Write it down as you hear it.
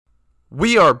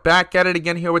We are back at it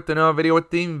again here with another video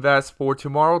with the Invest for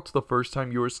Tomorrow. To the first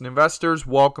time viewers and investors,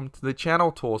 welcome to the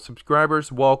channel. To all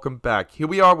subscribers, welcome back. Here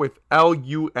we are with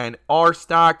LUNR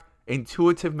stock,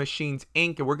 Intuitive Machines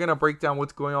Inc. And we're going to break down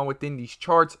what's going on within these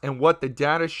charts and what the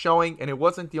data is showing. And it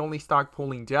wasn't the only stock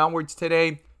pulling downwards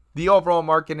today. The overall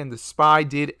market and the SPY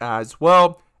did as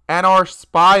well. And our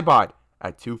SPY bot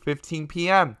at 2:15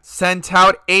 p.m. sent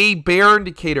out a bear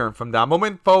indicator, and from that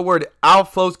moment forward,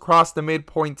 outflows crossed the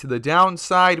midpoint to the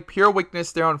downside. Pure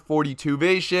weakness there on 42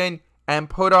 vision, and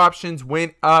put options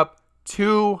went up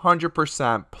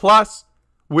 200% plus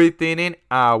within an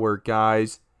hour,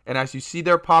 guys. And as you see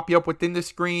there popping up within the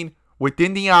screen,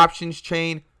 within the options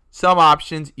chain, some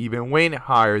options even went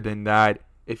higher than that.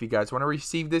 If you guys want to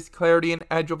receive this clarity and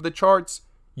edge of the charts,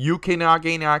 you can now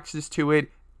gain access to it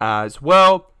as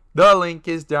well. The link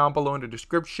is down below in the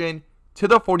description to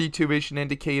the 42 vision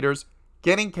indicators,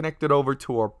 getting connected over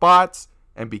to our bots,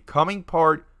 and becoming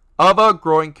part of a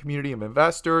growing community of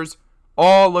investors,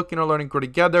 all looking to learn and grow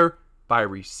together by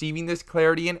receiving this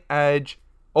clarity and edge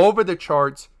over the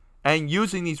charts and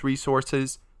using these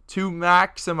resources to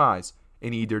maximize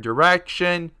in either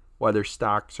direction, whether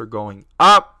stocks are going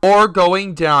up or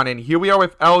going down. And here we are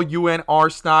with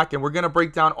LUNR stock, and we're going to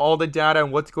break down all the data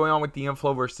and what's going on with the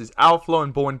inflow versus outflow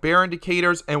and bull and bear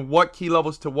indicators and what key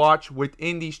levels to watch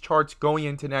within these charts going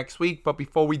into next week. But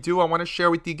before we do, I want to share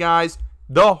with you guys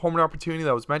the home run opportunity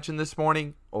that was mentioned this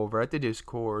morning over at the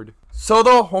Discord. So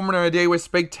the home run of the day was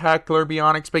spectacular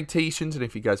beyond expectations. And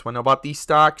if you guys want to know about these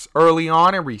stocks early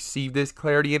on and receive this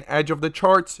clarity and edge of the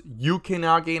charts, you can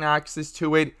now gain access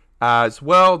to it as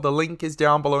well. The link is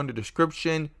down below in the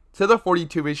description to the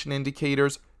 42 vision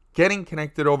indicators, getting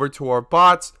connected over to our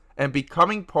bots and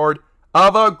becoming part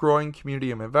of a growing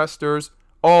community of investors,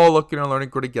 all looking to learn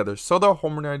and grow together. So the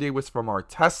home run idea was from our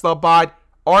Tesla bot.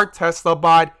 Our Tesla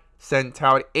bot sent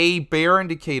out a bear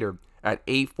indicator at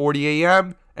 8:40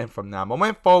 a.m. and from that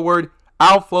moment forward,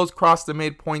 outflows crossed the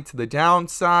midpoint to the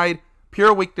downside.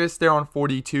 Pure weakness there on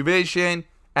 42 vision,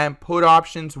 and put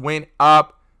options went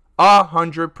up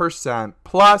 100%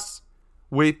 plus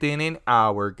within an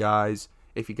hour, guys.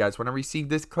 If you guys want to receive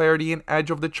this clarity and edge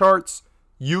of the charts,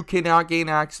 you can now gain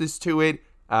access to it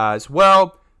as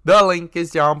well. The link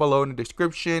is down below in the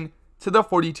description to the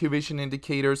 42 vision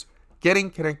indicators,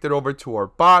 getting connected over to our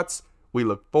bots. We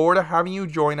look forward to having you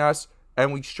join us,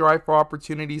 and we strive for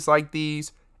opportunities like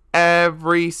these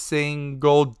every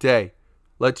single day.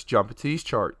 Let's jump into these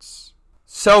charts.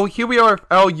 So here we are with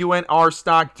LUNR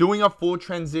stock doing a full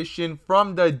transition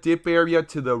from the dip area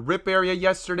to the rip area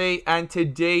yesterday, and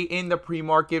today in the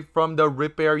pre-market from the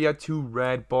rip area to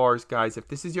red bars, guys. If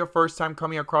this is your first time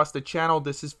coming across the channel,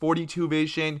 this is 42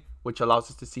 vision, which allows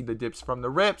us to see the dips from the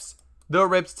rips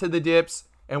to the dips,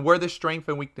 and where the strength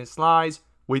and weakness lies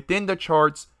within the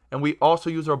charts. And we also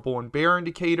use our bull and bear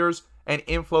indicators and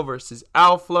inflow versus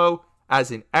outflow as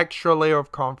an extra layer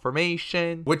of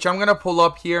confirmation, which I'm going to pull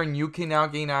up here and you can now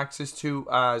gain access to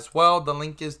as well. The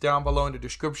link is down below in the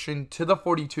description to the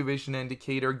 42 vision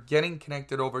indicator, getting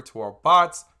connected over to our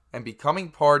bots and becoming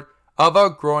part of a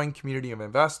growing community of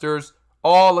investors,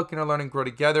 all looking to learn and grow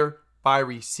together by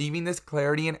receiving this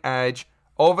clarity and edge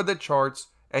over the charts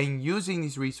and using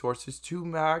these resources to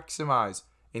maximize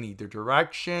in either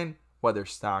direction, whether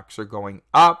stocks are going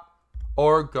up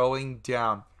or going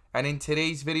down. And in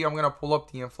today's video, I'm going to pull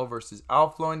up the inflow versus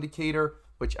outflow indicator,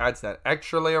 which adds that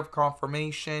extra layer of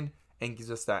confirmation and gives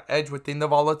us that edge within the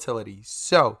volatility.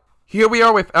 So here we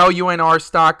are with LUNR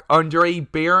stock under a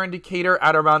bear indicator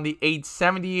at around the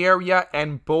 870 area,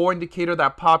 and bull indicator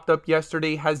that popped up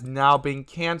yesterday has now been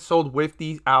canceled with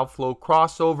the outflow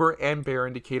crossover and bear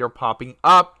indicator popping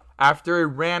up after it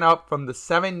ran up from the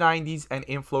 790s and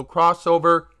inflow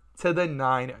crossover to the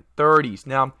 930s.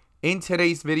 Now, in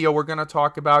today's video, we're going to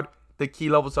talk about the key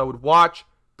levels I would watch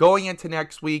going into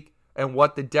next week and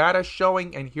what the data is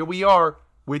showing. And here we are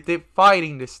with it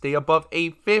fighting to stay above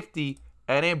 850,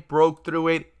 and it broke through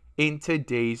it in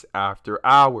today's after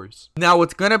hours. Now,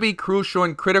 what's going to be crucial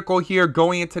and critical here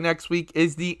going into next week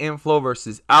is the inflow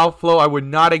versus outflow. I would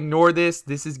not ignore this.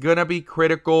 This is going to be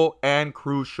critical and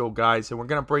crucial, guys. And we're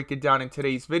going to break it down in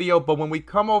today's video. But when we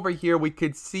come over here, we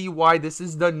could see why this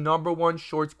is the #1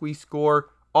 short squeeze score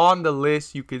on the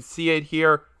list. You can see it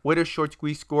here with a short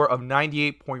squeeze score of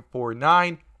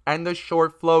 98.49, and the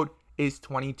short float is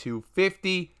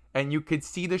 2250, and you could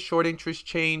see the short interest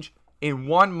change in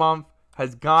 1 month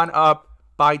has gone up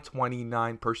by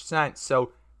 29%.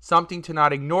 So something to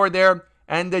not ignore there.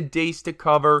 And the days to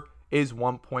cover is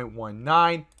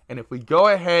 1.19. And if we go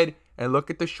ahead and look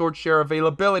at the short share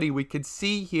availability, we could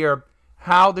see here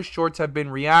how the shorts have been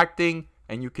reacting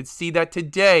And you can see that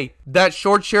today that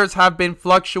short shares have been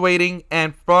fluctuating,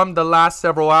 and from the last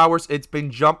several hours it's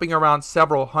been jumping around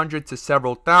several hundred to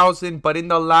several thousand, but in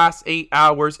the last 8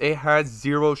 hours it has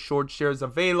 0 short shares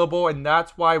available. And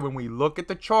that's why when we look at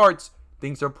the charts,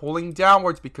 things are pulling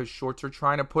downwards because shorts are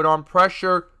trying to put on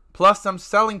pressure, plus some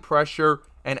selling pressure,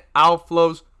 and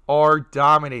outflows are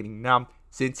dominating. Now,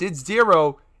 since it's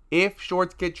 0, if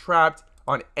shorts get trapped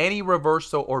on any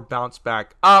reversal or bounce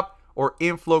back up or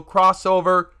inflow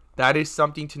crossover, that is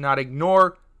something to not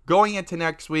ignore. Going into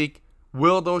next week,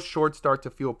 will those shorts start to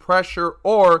feel pressure,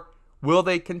 or will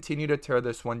they continue to tear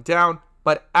this one down?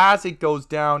 But as it goes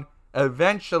down,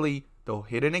 eventually they'll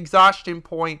hit an exhaustion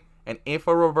point, and if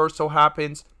a reversal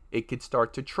happens, it could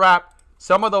start to trap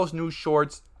some of those new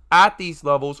shorts at these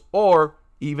levels, or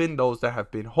even those that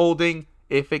have been holding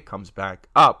if it comes back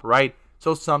up, right?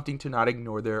 So something to not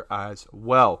ignore there as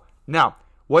well. Now,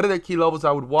 what are the key levels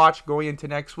I would watch going into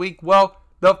next week? Well,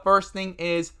 the first thing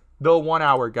is the 1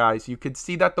 hour, guys. You can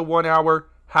see that the 1 hour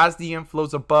has the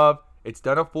inflows above. It's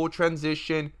done a full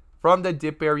transition from the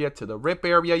dip area to the rip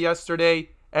area yesterday,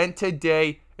 and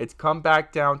today it's come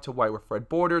back down to white with red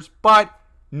borders, but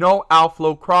no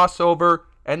outflow crossover.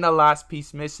 And the last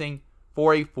piece missing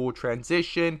for a full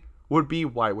transition would be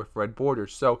white with red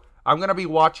borders. So I'm going to be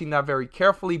watching that very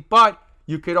carefully, but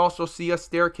you could also see a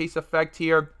staircase effect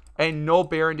here and no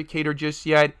bear indicator just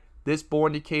yet. This bull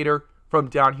indicator from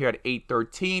down here at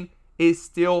 813 is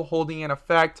still holding an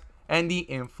effect, and the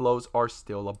inflows are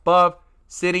still above,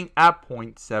 sitting at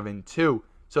 0.72.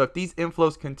 So if these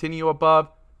inflows continue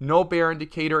above, no bear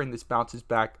indicator, and this bounces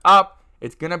back up,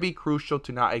 it's going to be crucial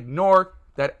to not ignore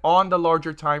that on the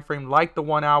larger time frame, like the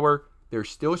 1 hour, there's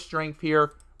still strength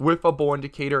here with a bull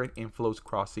indicator and inflows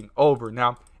crossing over.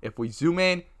 Now, if we zoom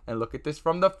in and look at this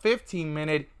from the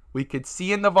 15-minute, we could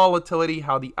see in the volatility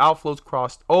how the outflows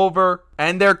crossed over,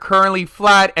 and they're currently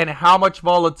flat, and how much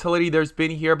volatility there's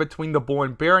been here between the bull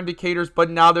and bear indicators. But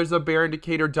now there's a bear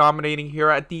indicator dominating here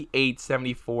at the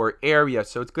 874 area.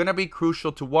 So it's going to be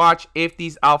crucial to watch if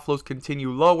these outflows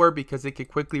continue lower, because it could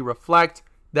quickly reflect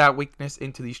that weakness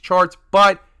into these charts.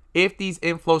 But if these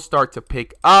inflows start to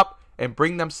pick up and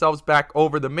bring themselves back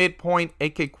over the midpoint,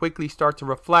 it could quickly start to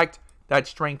reflect that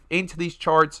strength into these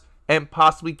charts and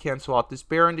possibly cancel out this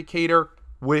bear indicator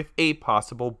with a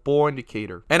possible bull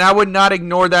indicator. And I would not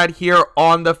ignore that here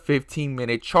on the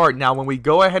 15-minute chart. Now, when we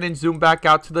go ahead and zoom back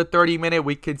out to the 30-minute,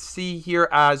 we could see here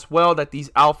as well that these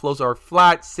outflows are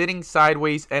flat, sitting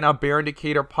sideways, and a bear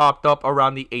indicator popped up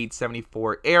around the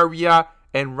 874 area.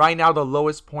 And right now, the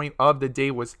lowest point of the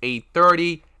day was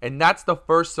 830, and that's the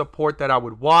first support that I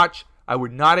would watch. I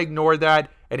would not ignore that.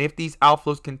 And if these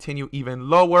outflows continue even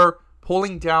lower,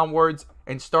 pulling downwards,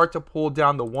 and start to pull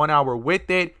down the 1 hour with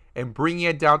it and bringing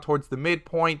it down towards the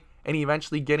midpoint, and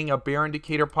eventually getting a bear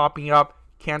indicator popping up,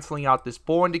 canceling out this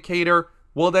bull indicator,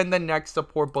 well, then the next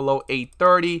support below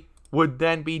 830 would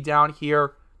then be down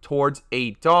here towards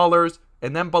 $8,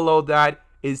 and then below that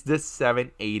is the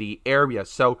 780 area.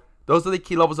 So those are the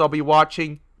key levels I'll be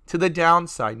watching to the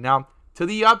downside. Now, to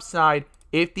the upside,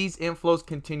 if these inflows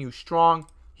continue strong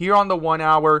here on the 1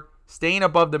 hour, staying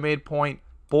above the midpoint,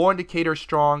 bull indicator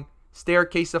strong,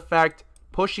 staircase effect,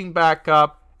 pushing back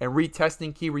up and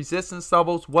retesting key resistance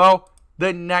levels, well,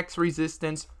 the next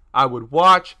resistance I would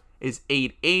watch is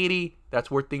 880. That's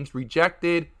where things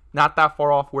rejected, not that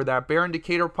far off where that bear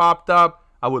indicator popped up.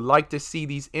 I would like to see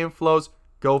these inflows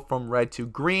go from red to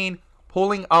green,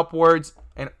 pulling upwards,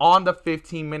 and on the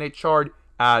 15-minute chart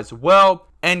as well,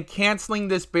 and canceling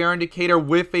this bear indicator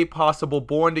with a possible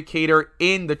bull indicator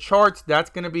in the charts. That's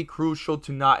going to be crucial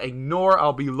to not ignore.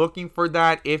 I'll be looking for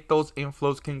that if those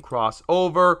inflows can cross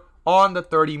over on the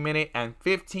 30-minute and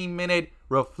 15-minute,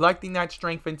 reflecting that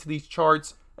strength into these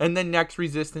charts. And the next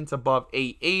resistance above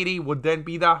 880 would then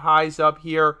be the highs up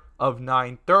here of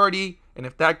 930, and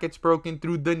if that gets broken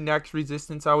through, the next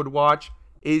resistance I would watch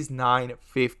is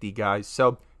 950, guys.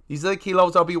 So these are the key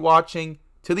levels I'll be watching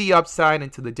to the upside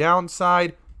and to the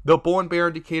downside. The bull and bear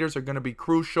indicators are going to be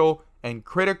crucial and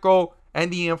critical,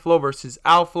 and the inflow versus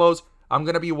outflows I'm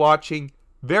going to be watching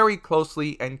very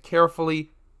closely and carefully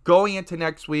going into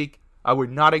next week. I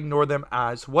would not ignore them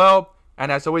as well.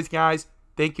 And as always, guys,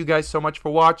 thank you guys so much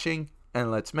for watching,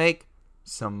 and let's make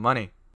some money.